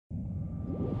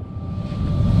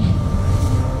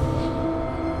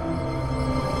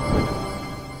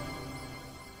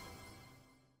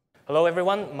Hello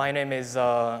everyone, my name is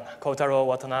Kotaro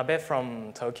Watanabe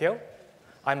from Tokyo.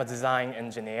 I'm a design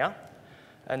engineer,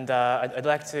 and I'd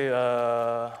like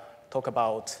to talk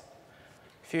about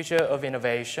future of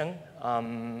innovation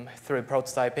through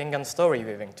prototyping and story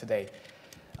weaving today.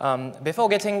 Before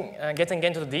getting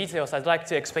into the details, I'd like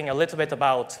to explain a little bit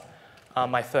about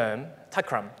my firm,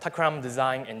 Takram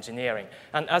Design Engineering.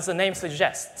 And as the name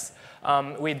suggests,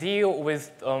 we deal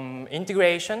with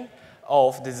integration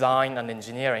of design and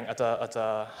engineering at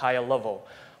a higher level.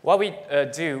 What we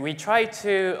do, we try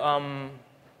to,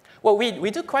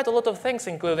 we do quite a lot of things,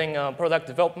 including product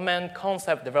development,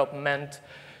 concept development,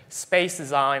 space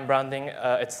design, branding,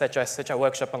 etc.,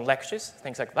 workshop and lectures,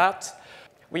 things like that.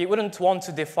 We wouldn't want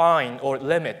to define or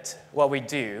limit what we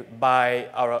do by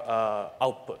our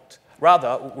output.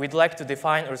 Rather, we'd like to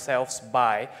define ourselves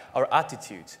by our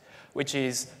attitude, which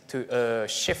is to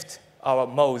shift our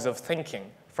modes of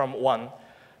thinking from one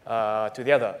to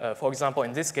the other. For example,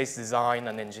 in this case, design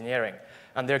and engineering.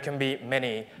 And there can be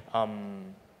many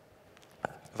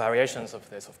variations of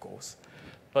this, of course.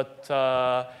 But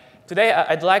today,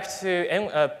 I'd like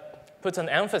to put an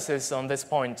emphasis on this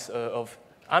point of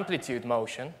amplitude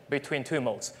motion between two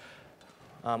modes.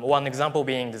 One example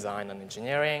being design and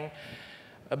engineering.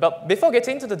 But before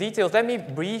getting into the details, let me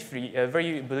briefly,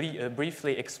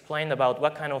 briefly explain about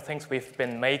what kind of things we've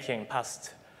been making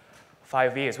past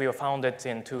 5 years. We were founded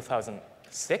in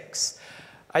 2006.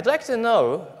 I'd like to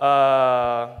know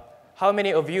how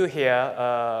many of you here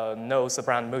knows the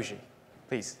brand Muji,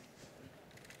 please?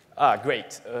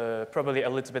 Great. Probably a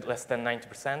little bit less than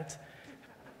 90%.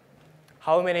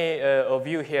 How many of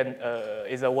you here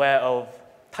is aware of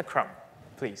Takram,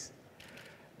 please?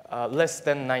 Less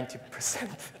than 90%.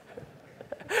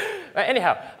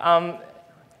 Anyhow,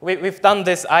 we've done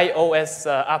this iOS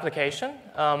application.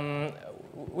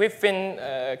 We've been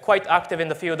quite active in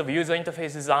the field of user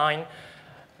interface design,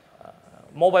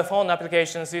 mobile phone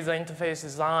applications, user interface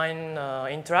design,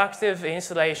 interactive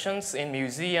installations in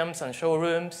museums and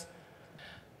showrooms.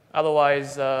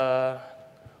 Otherwise,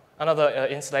 another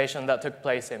installation that took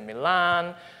place in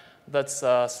Milan, that's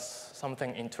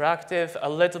something interactive, a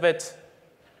little bit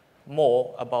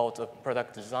more about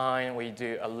product design. We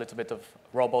do a little bit of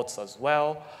robots as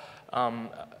well,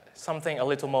 something a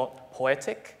little more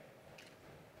poetic.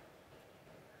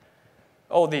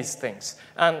 All these things.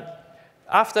 And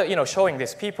after showing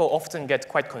this, people often get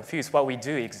quite confused what we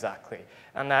do exactly.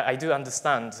 And I do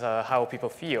understand how people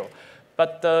feel.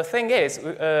 But the thing is,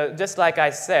 just like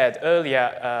I said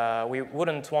earlier, we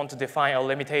wouldn't want to define our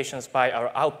limitations by our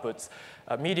outputs.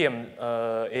 Medium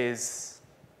is,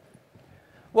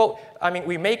 well, I mean,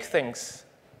 we make things.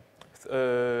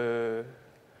 The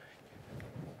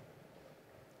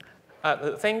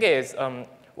thing is,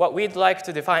 what we'd like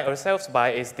to define ourselves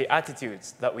by is the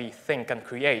attitudes that we think and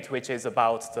create, which is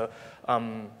about the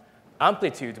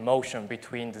amplitude motion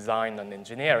between design and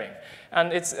engineering.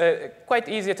 And it's quite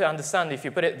easy to understand if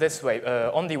you put it this way.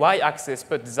 On the y-axis,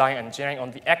 put design and engineering.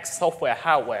 On the x, software,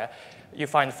 hardware, you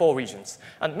find 4 regions.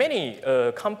 And many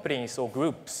companies or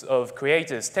groups of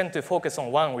creators tend to focus on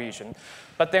one region.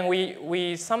 But then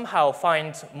we somehow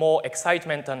find more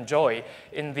excitement and joy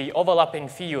in the overlapping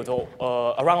field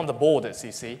or around the borders,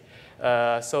 you see.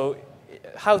 So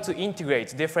how to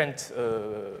integrate different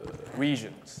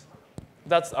regions.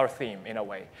 That's our theme, in a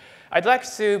way. I'd like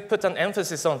to put an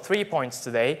emphasis on 3 points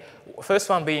today. First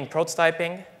one being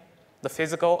prototyping, the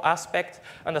physical aspect.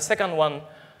 And the second one,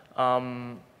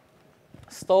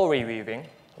 story weaving,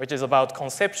 which is about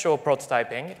conceptual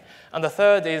prototyping. And the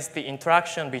third is the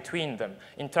interaction between them,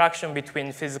 interaction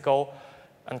between physical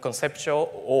and conceptual,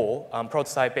 or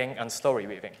prototyping and story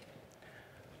weaving.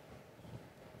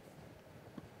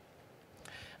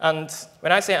 And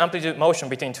when I say amplitude motion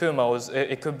between two modes,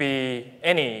 it could be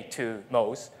any two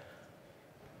modes.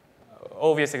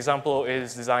 Obvious example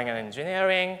is design and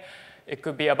engineering. It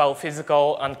could be about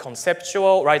physical and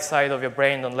conceptual, right side of your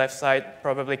brain and left side,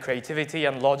 probably creativity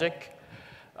and logic.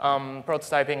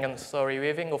 Prototyping and story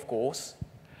weaving, of course.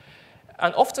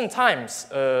 And oftentimes,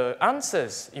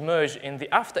 answers emerge in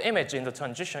the after image in the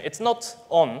transition. It's not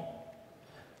on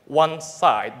one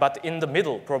side, but in the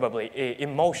middle, probably,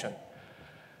 in motion.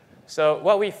 So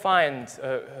what we find,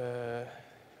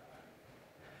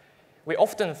 we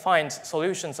often find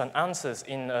solutions and answers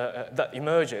that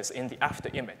emerges in the after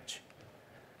image,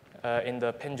 in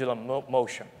the pendulum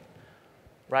motion.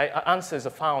 Right? Answers are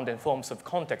found in forms of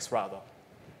context, rather.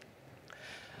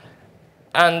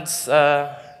 And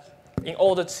in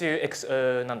order to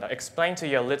explain to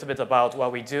you a little bit about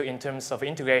what we do in terms of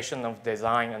integration of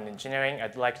design and engineering,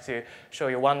 I'd like to show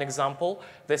you one example.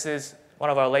 This is one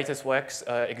of our latest works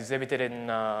exhibited in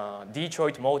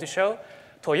Detroit Motor Show,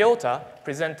 Toyota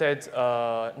presented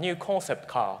a new concept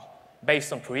car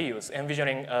based on Prius,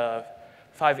 envisioning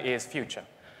 5 years future.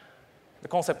 The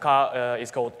concept car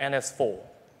is called NS4.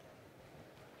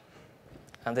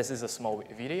 And this is a small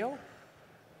video.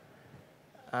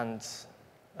 And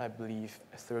I believe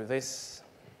through this,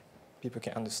 people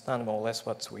can understand more or less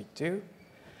what we do.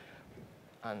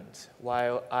 And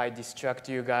while I distract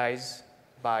you guys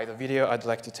by the video, I'd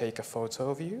like to take a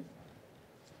photo of you.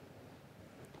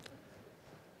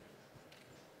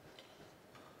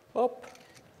 Op.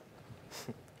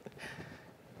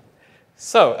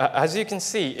 So, as you can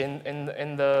see,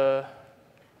 in the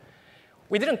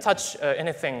we didn't touch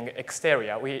anything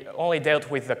exterior. We only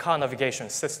dealt with the car navigation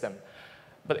system.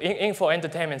 But info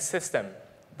entertainment system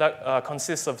that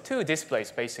consists of 2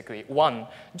 displays, basically. One,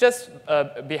 just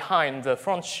behind the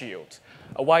front shield,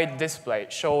 a wide display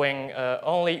showing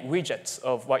only widgets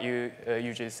of what you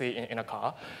usually see in a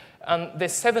car. And the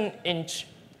 7-inch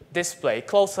display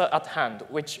closer at hand,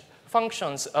 which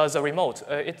functions as a remote.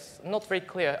 It's not very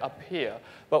clear up here,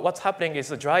 but what's happening is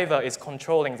the driver is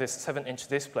controlling this 7-inch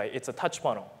display. It's a touch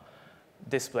panel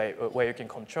display where you can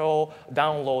control,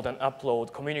 download and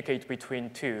upload, communicate between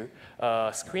 2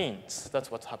 screens.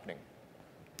 That's what's happening.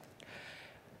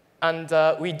 And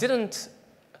we didn't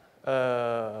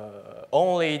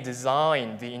only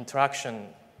design the interaction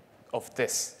of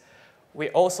this. We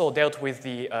also dealt with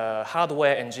the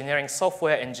hardware engineering,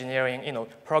 software engineering,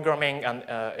 programming and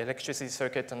electricity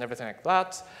circuit and everything like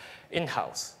that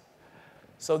in-house.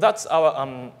 So that's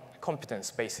our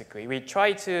competence, basically. We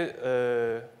try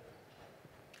to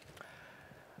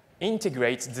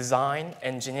integrate design,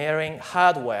 engineering,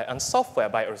 hardware, and software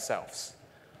by ourselves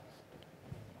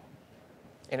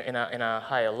in a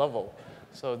higher level.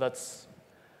 So that's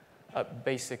a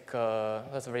basic,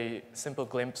 that's a very simple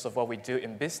glimpse of what we do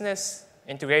in business: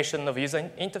 integration of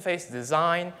user interface,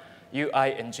 design,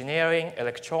 UI engineering,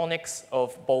 electronics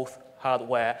of both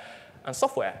hardware and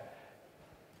software.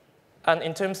 And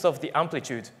in terms of the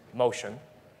amplitude motion,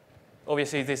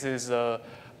 obviously this is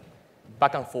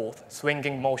back and forth,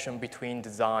 swinging motion between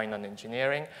design and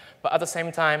engineering. But at the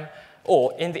same time,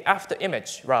 or in the after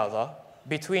image, rather,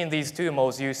 between these 2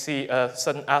 modes, you see a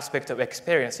certain aspect of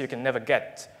experience you can never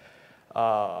get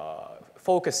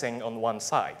focusing on one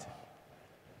side.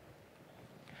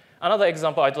 Another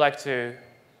example I'd like to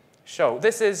show.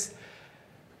 This is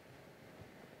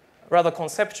a rather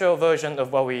conceptual version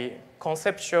of what we,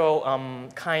 conceptual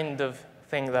kind of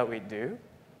thing that we do.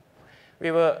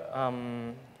 We were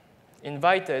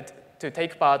invited to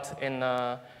take part in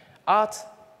an art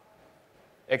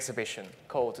exhibition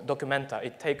called Documenta.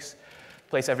 It takes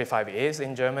place every 5 years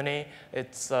in Germany.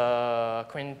 It's a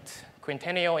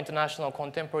quintennial international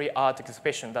contemporary art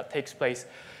exhibition that takes place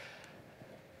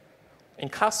in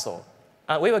Kassel.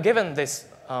 And we were given this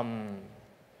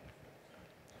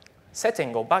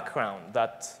setting or background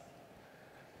that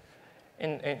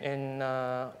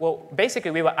well,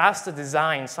 basically we were asked to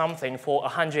design something for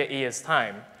 100 years'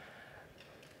 time.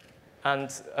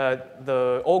 And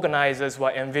the organizers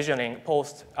were envisioning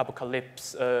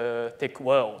post-apocalyptic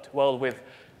world with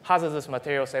hazardous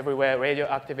materials everywhere,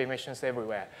 radioactive emissions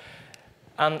everywhere.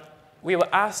 And we were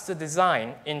asked to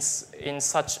design in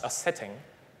such a setting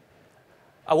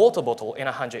a water bottle in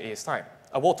 100 years' time,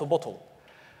 a water bottle.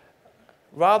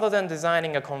 Rather than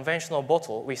designing a conventional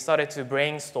bottle, we started to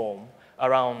brainstorm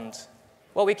around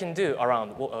what we can do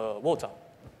around water.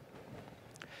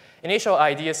 Initial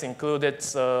ideas included,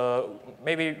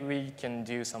 maybe we can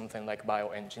do something like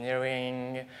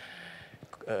bioengineering,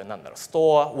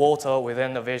 store water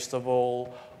within a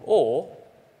vegetable, or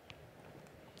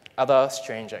other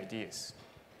strange ideas.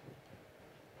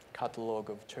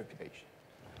 Catalog of trepidation.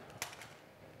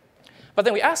 But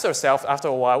then we asked ourselves after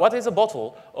a while, what is a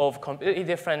bottle of completely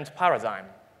different paradigm?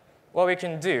 What we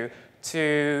can do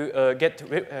to get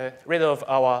rid of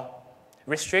our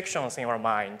restrictions in our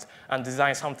mind and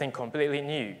design something completely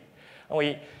new.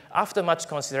 And after much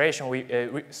consideration, we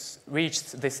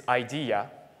reached this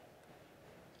idea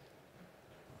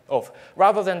of,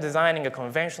 rather than designing a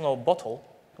conventional bottle,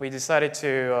 we decided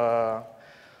to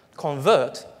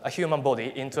convert a human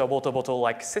body into a water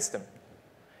bottle-like system.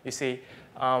 You see,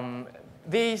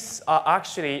 these are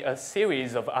actually a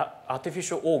series of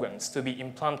artificial organs to be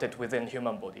implanted within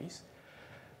human bodies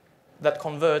that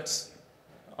converts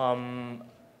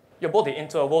your body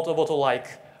into a water bottle-like,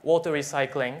 water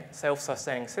recycling,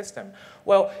 self-sustaining system.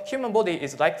 Well, human body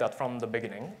is like that from the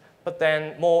beginning, but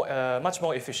then much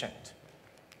more efficient.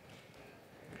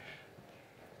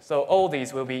 So all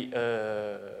these will be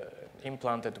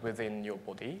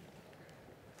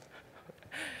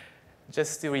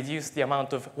just to reduce the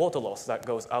amount of water loss that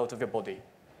goes out of your body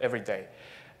every day.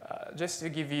 Just to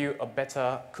give you a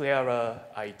better, clearer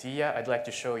idea, I'd like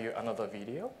to show you another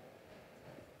video.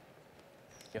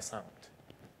 Your sound.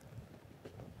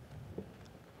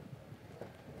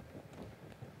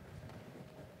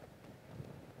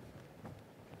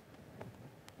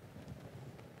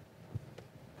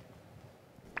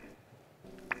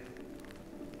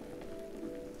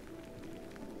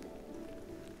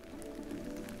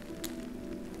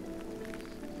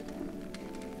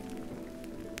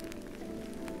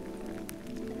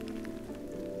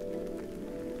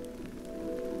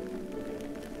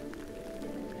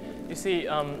 You see,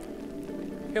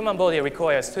 human body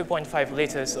requires 2.5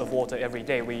 liters of water every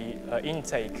day. We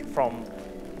intake from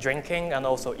drinking and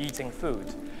also eating food.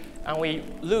 And we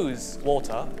lose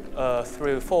water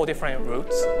through 4 different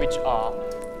routes, which are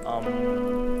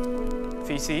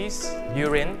feces,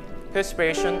 urine,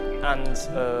 perspiration, and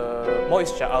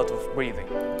moisture out of breathing.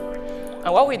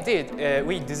 And what we did,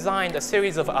 we designed a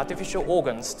series of artificial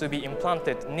organs to be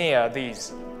implanted near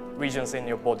these regions in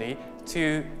your body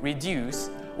to reduce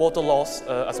water loss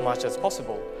as much as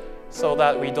possible, so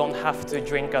that we don't have to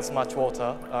drink as much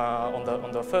water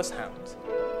on the first hand.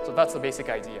 So that's the basic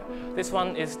idea. This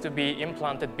one is to be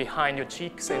implanted behind your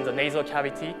cheeks in the nasal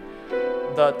cavity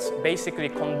that basically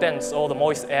condense all the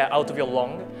moist air out of your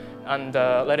lung and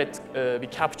let it be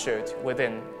captured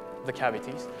within the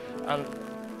cavities. And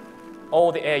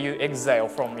all the air you exhale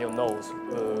from your nose,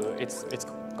 it's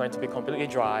going to be completely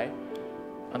dry,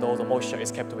 and all the moisture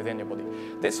is kept within your body.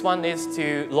 This one is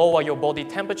to lower your body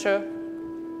temperature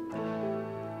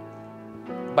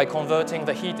by converting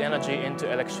the heat energy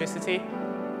into electricity.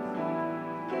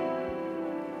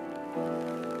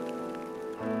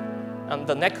 And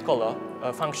the neck collar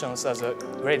functions as a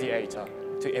radiator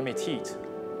to emit heat.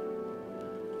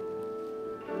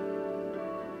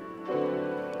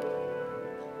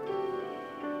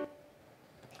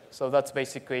 So that's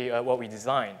basically what we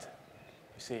designed.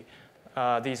 You see.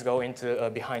 These go into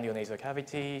behind your nasal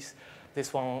cavities.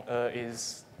 This one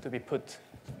is to be put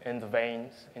in the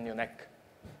veins in your neck,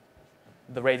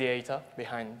 the radiator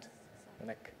behind the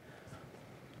neck.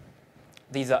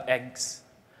 These are eggs,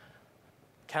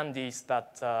 candies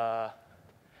that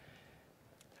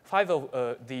 5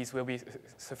 of these will be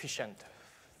sufficient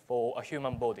for a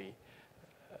human body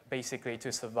basically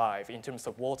to survive in terms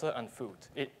of water and food.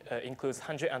 It includes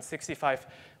 165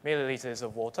 milliliters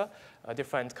of water,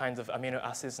 different kinds of amino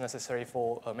acids necessary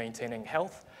for maintaining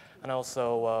health, and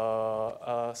also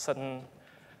a certain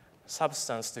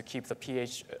substance to keep the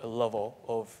pH level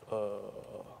of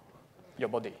your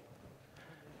body,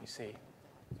 you see.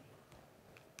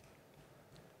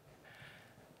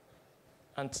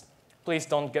 And please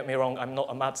don't get me wrong, I'm not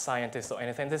a mad scientist or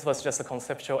anything. This was just a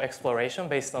conceptual exploration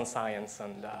based on science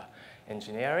and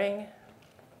engineering.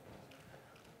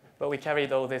 But we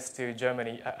carried all this to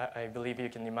Germany. I believe you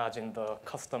can imagine the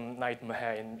custom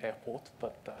nightmare in airport.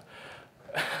 But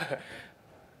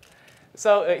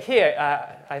so here,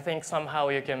 I think somehow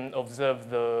you can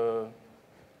observe the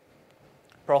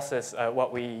process,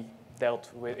 what we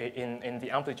dealt with in the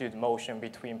amplitude motion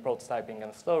between prototyping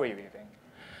and story weaving.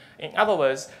 In other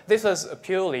words, this was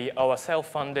purely our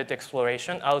self-funded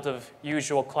exploration out of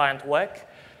usual client work.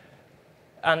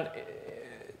 And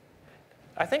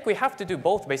I think we have to do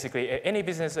both, basically. Any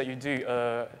business that you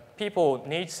do, people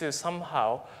need to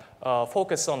somehow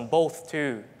focus on both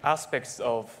 2 aspects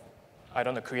of, I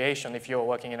don't know, creation, if you're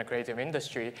working in a creative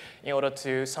industry, in order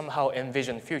to somehow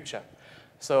envision future.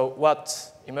 So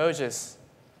what emerges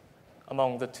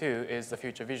among the 2 is the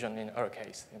future vision in our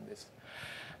case in this.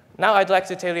 Now I'd like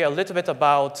to tell you a little bit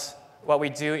about what we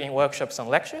do in workshops and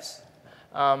lectures.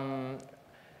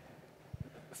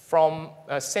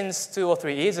 Since 2 or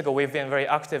 3 years ago, we've been very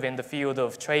active in the field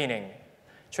of training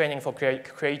for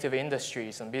creative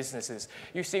industries and businesses.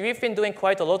 You see, we've been doing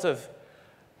quite a lot of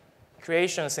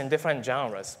creations in different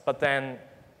genres, but then,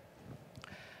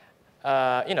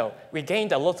 we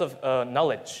gained a lot of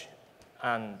knowledge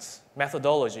and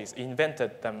methodologies,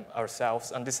 invented them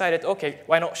ourselves, and decided, okay,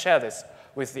 why not share this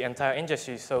with the entire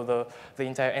industry so the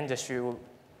entire industry will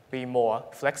be more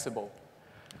flexible.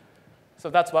 So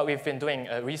that's what we've been doing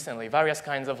recently, various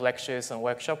kinds of lectures and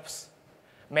workshops,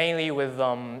 mainly with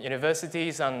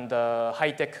universities and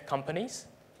high-tech companies.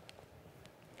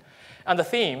 And the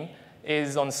theme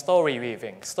is on story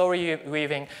weaving. Story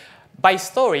weaving, by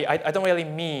story, I don't really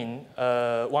mean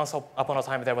once upon a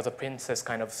time there was a princess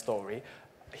kind of story.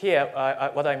 Here,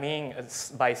 what I mean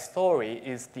by story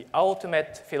is the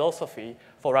ultimate philosophy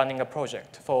for running a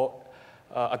project, for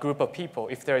a group of people,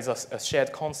 if there is a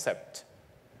shared concept.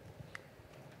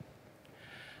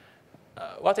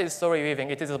 what is story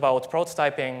weaving? It is about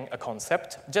prototyping a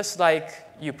concept, just like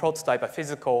you prototype a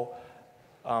physical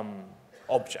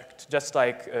object, just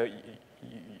like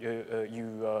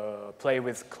you play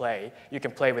with clay, you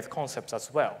can play with concepts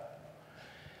as well.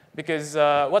 Because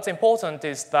what's important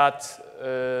is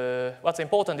to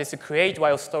create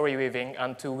while story weaving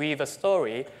and to weave a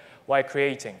story while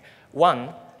creating.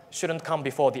 One shouldn't come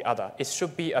before the other. It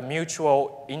should be a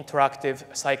mutual, interactive,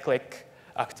 cyclic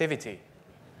activity.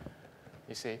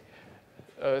 You see?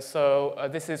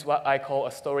 This is what I call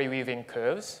a story weaving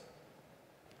curves.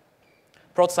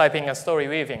 Prototyping and story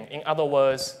weaving. In other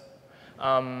words,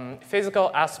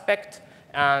 physical aspect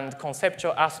and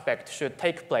conceptual aspect should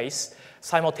take place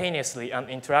simultaneously and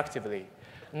interactively,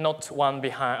 not one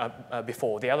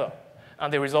before the other.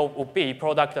 And the result will be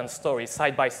product and story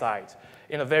side by side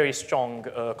in a very strong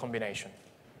combination.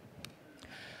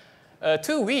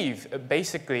 To weave,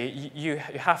 basically, you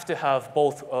have to have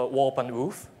both warp and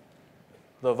woof,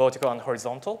 the vertical and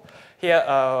horizontal. Here,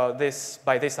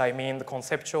 by this I mean the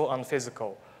conceptual and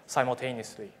physical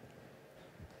simultaneously.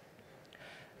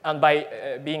 And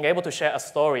by being able to share a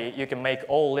story, you can make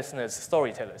all listeners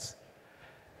storytellers.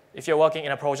 If you're working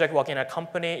in a project, working in a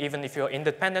company, even if you're an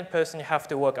independent person, you have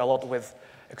to work a lot with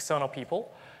external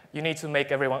people. You need to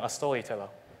make everyone a storyteller.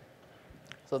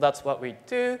 So that's what we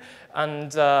do.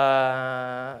 And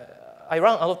I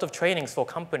run a lot of trainings for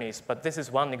companies, but this is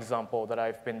one example that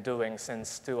I've been doing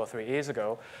since 2 or 3 years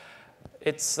ago.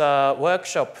 It's a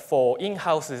workshop for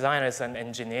in-house designers and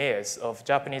engineers of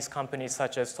Japanese companies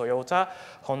such as Toyota,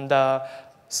 Honda,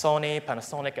 Sony,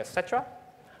 Panasonic, etc.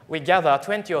 We gather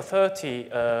 20 or 30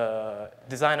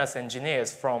 designers and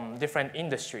engineers from different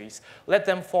industries, let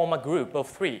them form a group of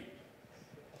 3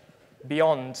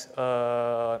 beyond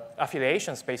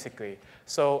affiliations, basically.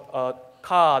 So a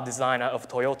car designer of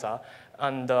Toyota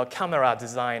and a camera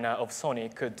designer of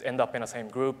Sony could end up in the same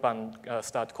group and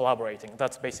start collaborating.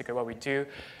 That's basically what we do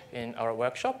in our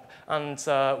workshop. And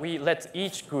we let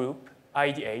each group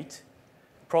ideate,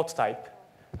 prototype,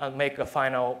 and make a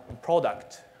final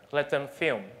product. Let them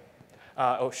film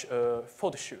or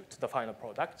photo shoot the final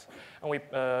product. And we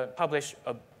publish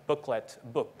a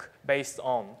book based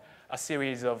on a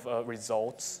series of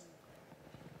results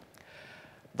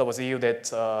that was yielded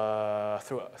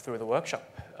through the workshop.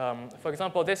 For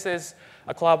example, this is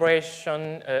a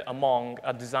collaboration among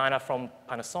a designer from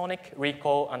Panasonic,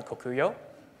 Ricoh, and Kokuyo,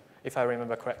 if I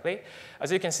remember correctly.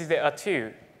 As you can see, there are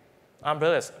 2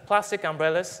 umbrellas, plastic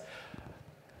umbrellas,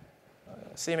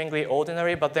 seemingly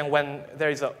ordinary, but then when there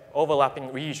is an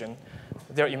overlapping region,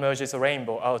 there emerges a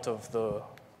rainbow out of the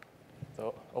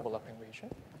overlapping region.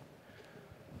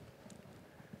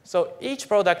 So each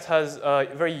product has a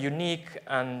very unique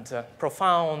and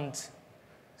profound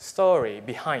story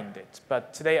behind it,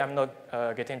 but today I'm not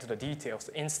getting into the details.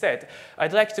 Instead,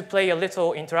 I'd like to play a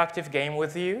little interactive game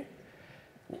with you.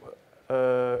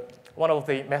 One of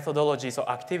the methodologies or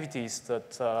activities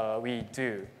that we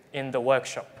do in the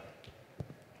workshop.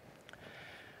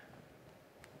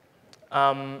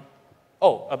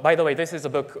 By the way, this is a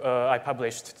book I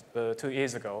published 2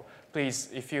 years ago. Please,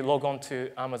 if you log on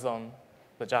to Amazon,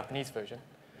 the Japanese version,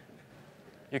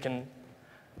 you can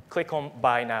click on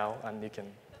buy now, and you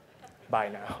can buy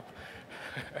now.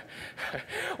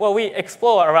 Well, we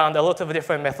explore around a lot of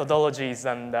different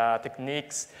methodologies and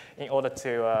techniques in order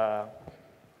to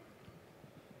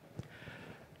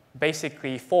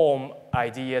basically form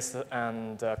ideas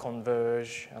and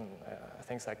converge and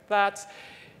things like that.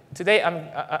 Today,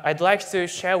 I'd like to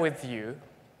share with you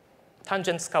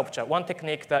tangent sculpture, one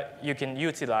technique that you can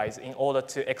utilize in order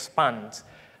to expand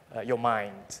your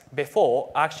mind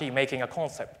before actually making a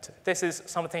concept. This is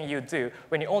something you do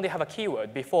when you only have a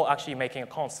keyword before actually making a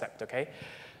concept, okay?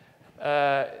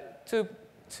 To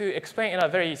explain in a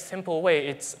very simple way,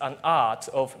 it's an art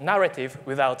of narrative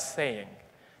without saying.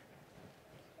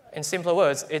 In simpler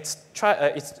words, it's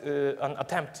an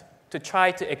attempt to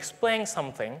try to explain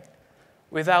something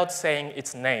without saying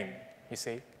its name, you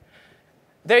see.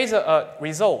 There is a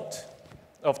result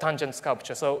of tangent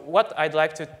sculpture. So what I'd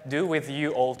like to do with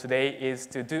you all today is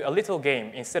to do a little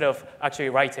game instead of actually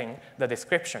writing the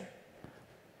description.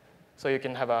 So you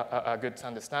can have a good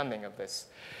understanding of this.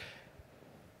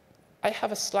 I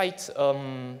have a slight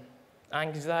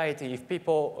anxiety if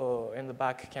people in the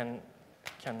back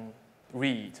can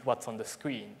read what's on the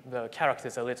screen. The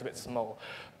characters are a little bit small.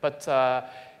 But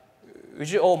would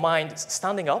you all mind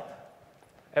standing up,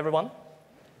 everyone?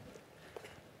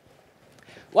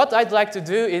 What I'd like to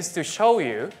do is to show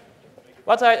you,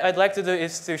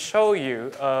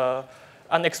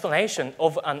 an explanation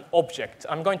of an object.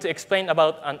 I'm going to explain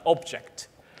about an object.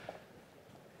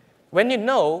 When you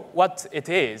know what it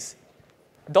is,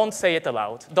 don't say it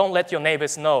aloud. Don't let your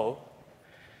neighbors know.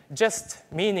 Just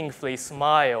meaningfully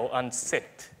smile and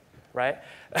sit, right?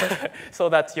 So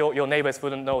that your neighbors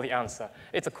wouldn't know the answer.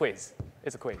 It's a quiz.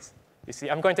 It's a quiz. You see,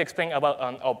 I'm going to explain about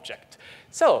an object.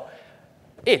 So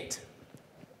it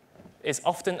is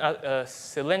often a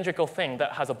cylindrical thing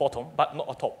that has a bottom, but not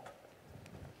a top.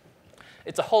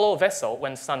 It's a hollow vessel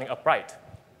when standing upright.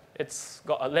 It's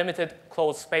got a limited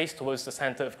closed space towards the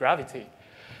center of gravity.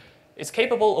 It's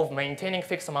capable of maintaining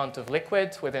fixed amount of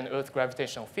liquid within Earth's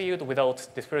gravitational field without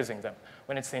dispersing them.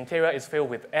 When its interior is filled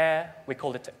with air, we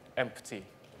call it empty.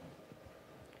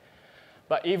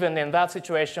 But even in that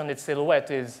situation, its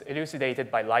silhouette is elucidated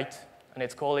by light, and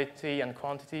its quality and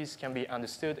quantities can be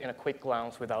understood in a quick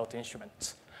glance without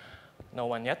instruments. No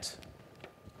one yet?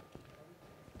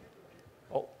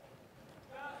 Oh.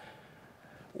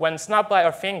 When snapped by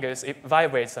our fingers, it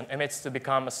vibrates and emits to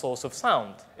become a source of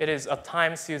sound. It is at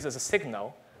times used as a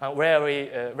signal, and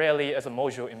rarely as a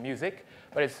module in music,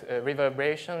 but its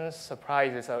reverberations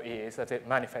surprises our ears as it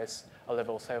manifests a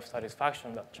level of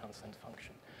self-satisfaction that transcends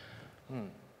function.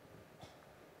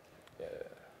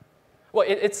 Well,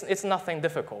 it's nothing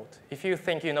difficult. If you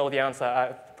think you know the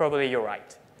answer, probably you're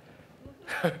right.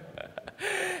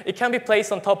 It can be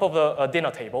placed on top of a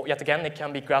dinner table. Yet again, it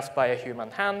can be grasped by a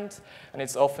human hand, and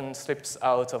it often slips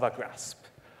out of a grasp.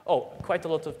 Oh, quite a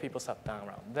lot of people sat down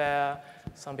around there.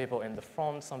 Some people in the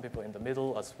front, some people in the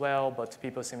middle as well, but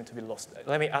people seem to be lost.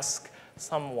 Let me ask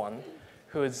someone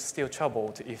who is still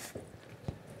troubled if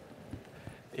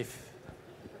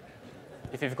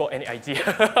you've got any idea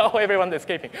how everyone's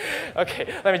escaping. Okay,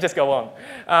 let me just go on.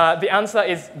 The answer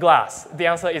is glass. The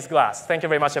answer is glass. Thank you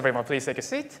very much, everyone. Please take a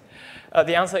seat.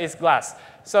 The answer is glass.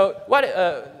 So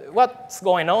what's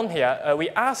going on here? We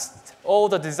asked all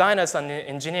the designers and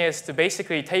engineers to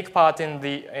basically take part in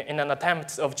an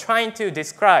attempt of trying to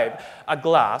describe a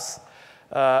glass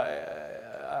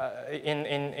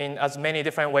in as many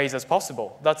different ways as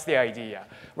possible. That's the idea.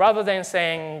 Rather than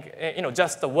saying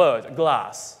just the word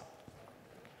glass,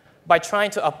 by trying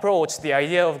to approach the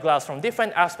idea of glass from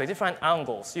different aspects, different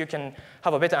angles, you can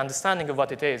have a better understanding of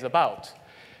what it is about.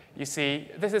 You see,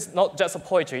 this is not just a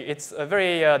poetry. It's a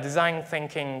very design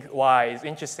thinking-wise,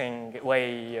 interesting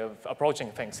way of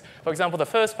approaching things. For example, the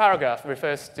first paragraph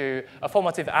refers to a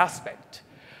formative aspect.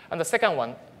 And the second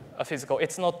one, a physical.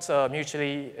 It's not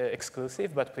mutually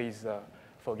exclusive, but please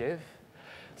forgive.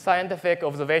 Scientific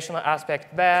observational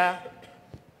aspect there.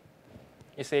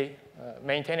 You see,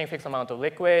 maintaining fixed amount of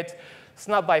liquid.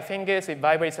 Snapped by fingers, it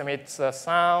vibrates, emits a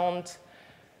sound.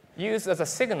 Used as a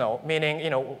signal, meaning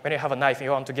when you have a knife and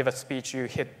you want to give a speech, you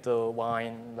hit the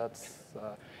wine. That's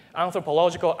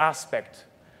anthropological aspect.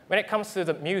 When it comes to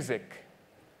the music,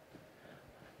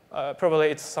 probably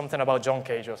it's something about John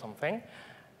Cage or something.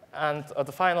 And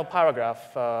the final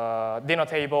paragraph, dinner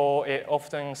table, it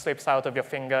often slips out of your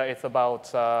finger. It's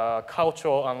about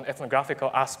cultural and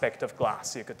ethnographical aspect of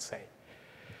glass, you could say.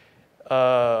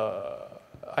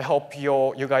 I hope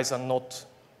you guys are not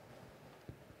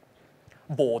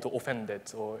bored or offended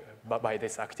by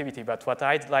this activity, but what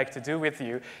I'd like to do with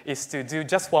you is to do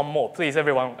just one more. Please,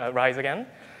 everyone, rise again.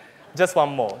 Just one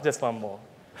more, just one more.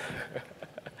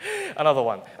 Another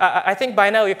one. I think by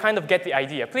now you kind of get the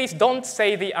idea. Please don't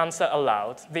say the answer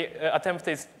aloud. The attempt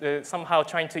is somehow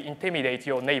trying to intimidate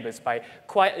your neighbors by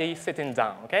quietly sitting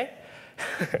down, okay?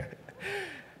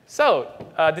 So,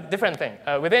 the different thing.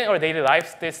 Within our daily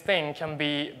lives, this thing can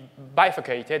be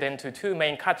bifurcated into two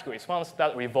main categories, ones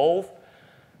that revolve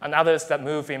and others that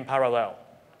move in parallel.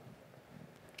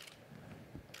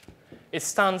 It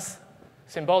stands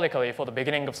symbolically for the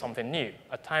beginning of something new.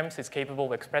 At times, it's capable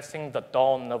of expressing the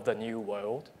dawn of the new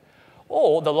world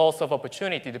or the loss of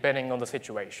opportunity, depending on the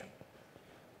situation.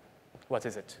 What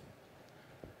is it?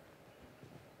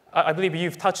 I believe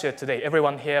you've touched it today.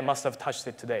 Everyone here must have touched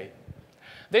it today.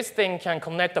 This thing can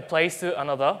connect a place to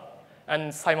another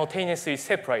and simultaneously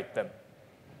separate them.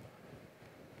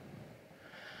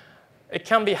 It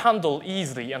can be handled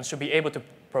easily and should be able to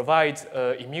provide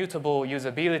immutable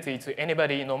usability to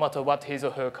anybody, no matter what his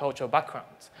or her cultural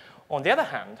background. On the other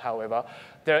hand, however,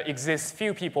 there exists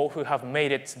few people who have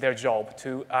made it their job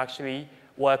to actually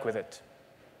work with it.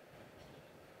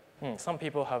 Some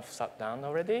people have sat down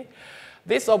already.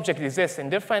 This object exists in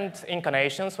different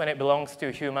incarnations when it belongs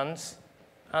to humans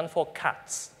and for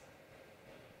cats.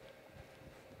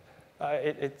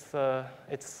 It's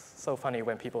so funny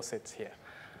when people sit here.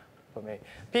 For me.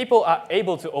 People are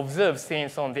able to observe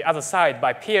scenes on the other side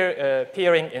by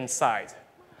peering inside.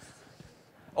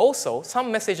 Also, some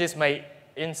messages may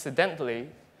incidentally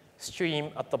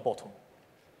stream at the bottom.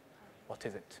 What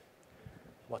is it?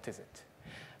 What is it?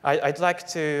 I'd like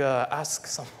to ask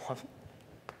someone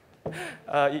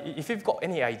If you've got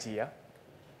any idea,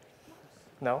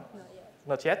 no? Not yet.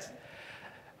 Not yet?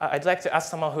 I'd like to ask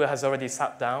someone who has already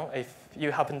sat down if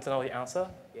you happen to know the answer.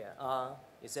 Yeah.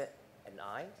 Is it an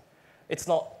eye? It's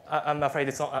not, I'm afraid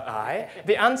it's not an eye.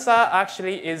 The answer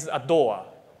actually is a door.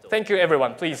 Thank you,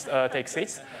 everyone. Please take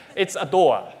seats. It's a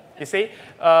door, you see?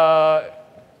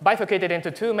 Bifurcated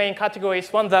into two main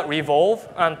categories, one that revolve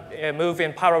and move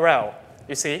in parallel,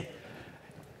 you see?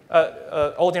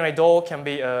 Ordinary door can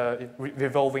be a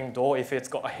revolving door if it's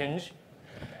got a hinge.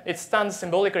 It stands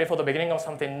symbolically for the beginning of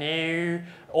something new,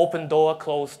 open door,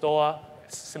 closed door,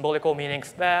 symbolical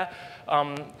meanings there.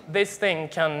 This thing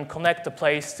can connect a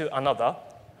place to another.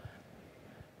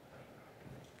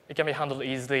 It can be handled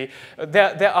easily.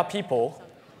 There are people,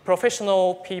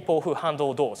 professional people who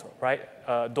handle doors, right?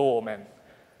 Doormen.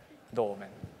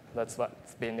 That's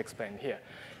what's being explained here,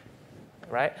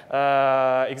 right?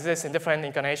 Exists in different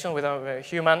incarnations with a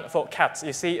human. For cats,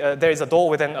 you see, there is a door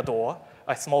within a door,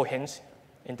 a small hinge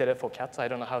intended for cats. I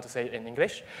don't know how to say it in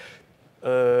English.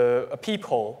 A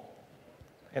peephole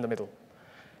in the middle.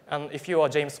 And if you are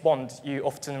James Bond, you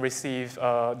often receive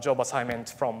a job assignment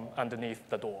from underneath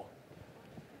the door.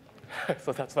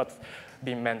 So that's what's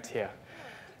being meant here.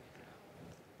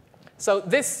 So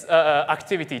this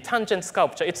activity, tangent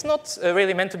sculpture, it's not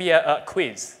really meant to be a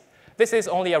quiz. This is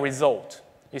only a result.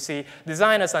 You see,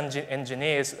 designers and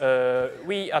engineers,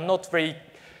 we are not very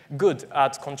good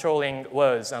at controlling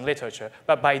words and literature,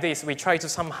 but by this, we try to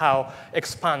somehow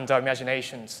expand our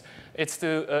imaginations. It's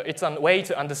a way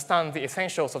to understand the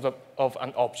essentials of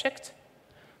an object,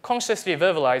 consciously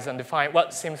verbalize and define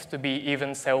what seems to be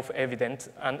even self-evident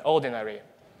and ordinary,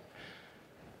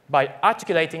 by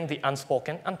articulating the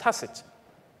unspoken and tacit.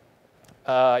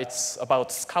 It's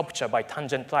about sculpture by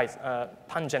tangent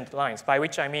lines, by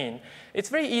which I mean it's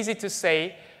very easy to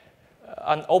say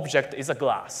an object is a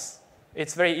glass.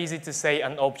 It's very easy to say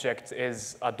an object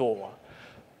is a door.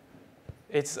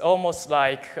 It's almost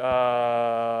like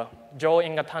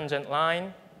drawing a tangent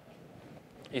line,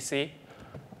 you see.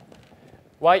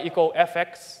 Y equal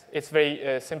fx, it's a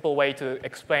very simple way to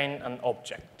explain an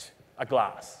object, a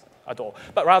glass, a door.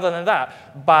 But rather than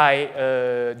that,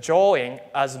 by drawing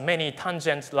as many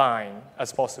tangent lines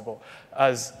as possible,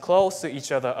 as close to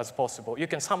each other as possible, you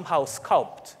can somehow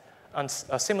sculpt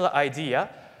a similar idea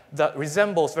that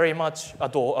resembles very much a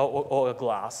door or a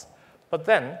glass, but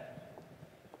then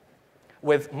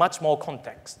with much more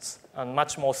contexts and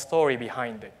much more story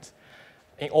behind it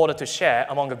in order to share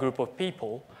among a group of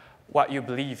people what you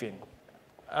believe in.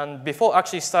 And before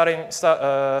actually starting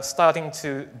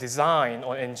to design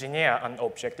or engineer an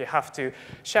object, you have to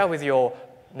share with your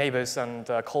neighbors and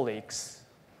colleagues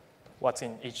what's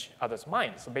in each other's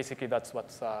mind. So basically, that's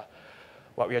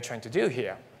what we are trying to do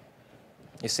here.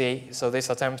 You see, so this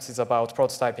attempt is about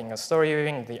prototyping a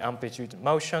storyweaving, the amplitude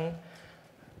motion.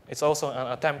 It's also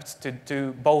an attempt to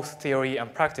do both theory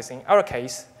and practice. In our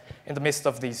case, in the midst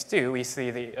of these two, we see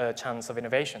the chance of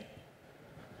innovation.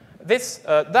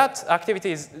 That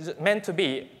activity is meant to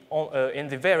be in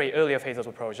the very earlier phase of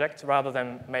the project, rather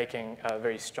than making a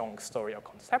very strong story or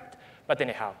concept. But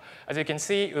anyhow, as you can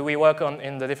see, we work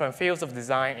in the different fields of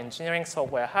design, engineering,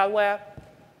 software, hardware.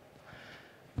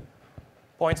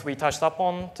 Points we touched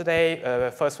upon today,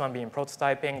 the first one being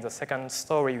prototyping, the second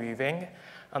story weaving,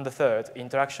 and the third,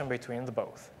 interaction between the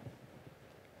both.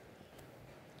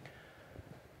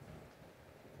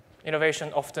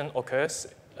 Innovation often occurs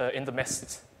in the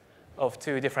midst of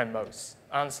two different modes.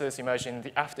 Answers emerge in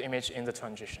the after image in the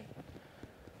transition.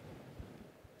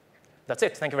 That's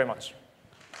it. Thank you very much.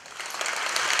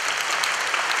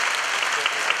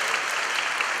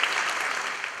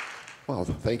 Well,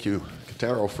 thank you,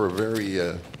 Kotaro, for a very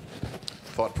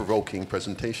thought-provoking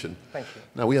presentation. Thank you.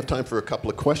 Now we have time for a couple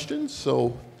of questions.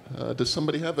 So does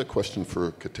somebody have a question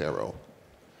for Kotaro?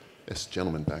 Yes,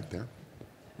 gentleman back there.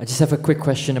 I just have a quick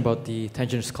question about the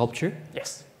tangent sculpture.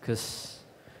 Yes. Because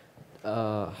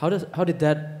how did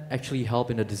that actually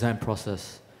help in the design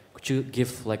process? Could you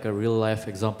give like a real-life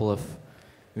example of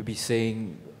maybe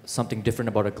saying something different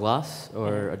about a glass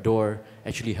or a door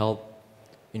actually help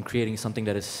in creating something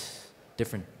that is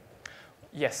different?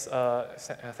 Yes,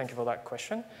 thank you for that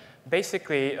question.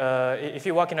 Basically, if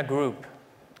you work in a group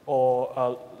or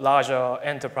a larger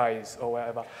enterprise or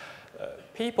wherever,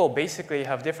 people basically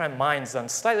have different minds and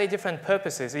slightly different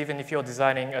purposes, even if you're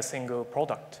designing a single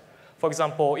product. For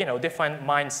example, different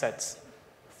mindsets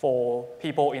for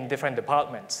people in different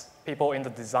departments. People in the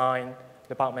design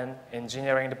department,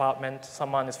 engineering department,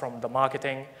 someone is from the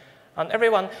marketing. And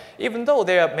everyone, even though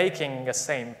they are making the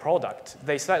same product,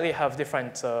 they slightly have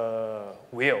different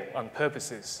will and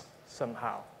purposes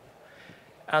somehow.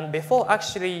 And before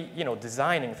actually,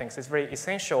 designing things, it's very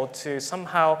essential to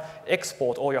somehow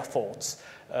export all your thoughts,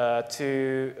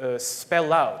 to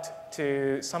spell out,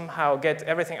 to somehow get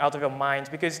everything out of your mind,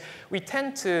 because we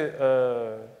tend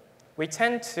to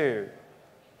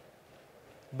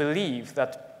believe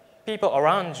that people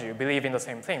around you believe in the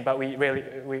same thing, but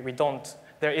we don't.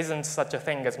 There isn't such a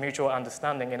thing as mutual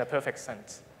understanding in a perfect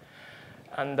sense.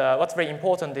 And what's very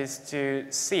important is to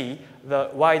see the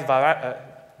wide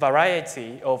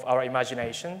variety of our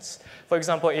imaginations. For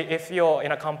example, if you're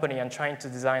in a company and trying to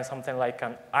design something like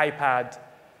an iPad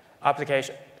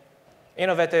application,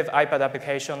 innovative iPad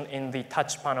application in the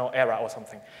touch panel era or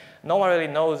something, no one really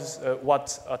knows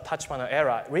what a touch panel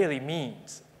era really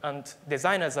means. And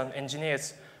designers and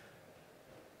engineers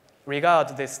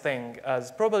regard this thing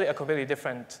as probably a completely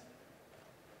different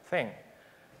thing.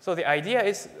 So the idea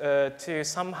is to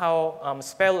somehow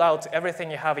spell out everything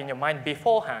you have in your mind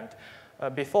beforehand,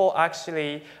 before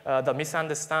actually the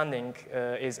misunderstanding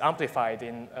is amplified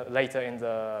later in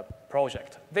the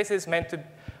project. This is meant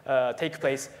to take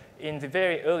place in the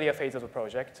very earlier phase of the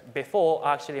project, before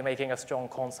actually making a strong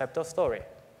concept or story,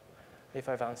 if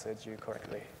I've answered you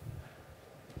correctly.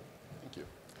 Thank you.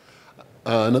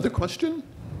 Another question?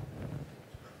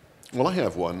 Well, I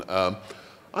have one.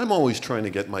 I'm always trying to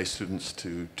get my students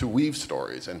to weave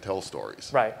stories and tell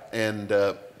stories. Right. And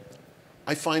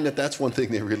I find that that's one thing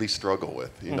they really struggle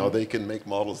with. You know, they can make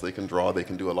models, they can draw, they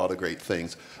can do a lot of great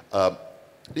things.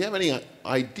 Do you have any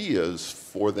ideas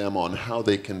for them on how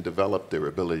they can develop their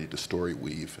ability to story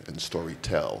weave and story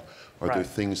tell? Are there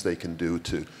things they can do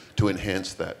to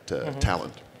enhance that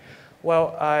talent?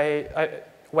 Well,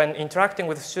 when interacting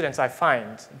with students, I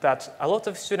find that a lot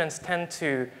of students tend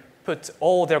to put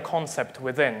all their concept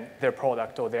within their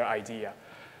product or their idea.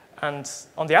 And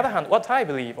on the other hand, what I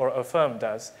believe or a firm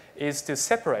does is to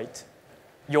separate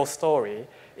your story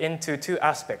into two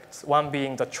aspects, one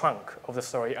being the trunk of the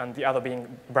story and the other being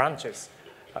branches,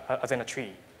 as in a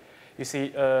tree. You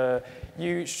see,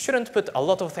 you shouldn't put a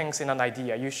lot of things in an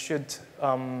idea. You should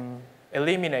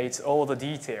eliminate all the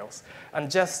details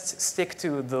and just stick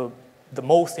to the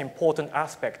most important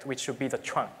aspect, which should be the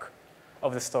trunk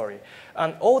of the story.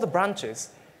 And all the branches,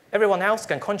 everyone else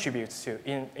can contribute to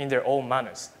in their own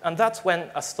manners. And that's when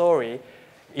a story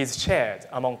is shared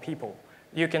among people.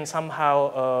 You can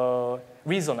somehow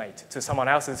resonate to someone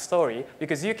else's story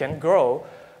because you can grow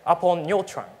upon your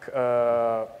trunk,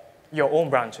 your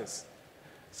own branches.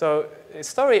 So a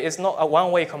story is not a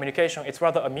one-way communication, it's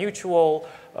rather a mutual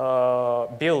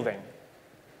building.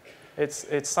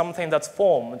 It's something that's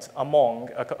formed among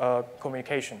a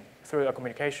communication, through a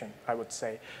communication, I would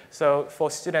say. So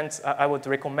for students, I would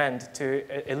recommend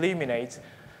to eliminate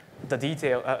the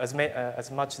detail,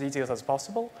 as much details as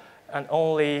possible, and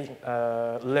only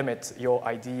limit your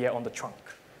idea on the trunk.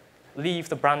 Leave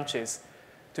the branches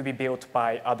to be built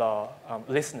by other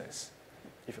listeners,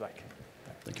 if you like.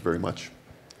 Thank you very much.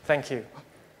 Thank you.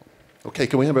 Okay,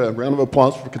 can we have a round of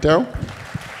applause for Kotaro?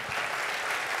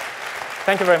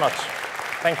 Thank you very much.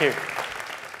 Thank you.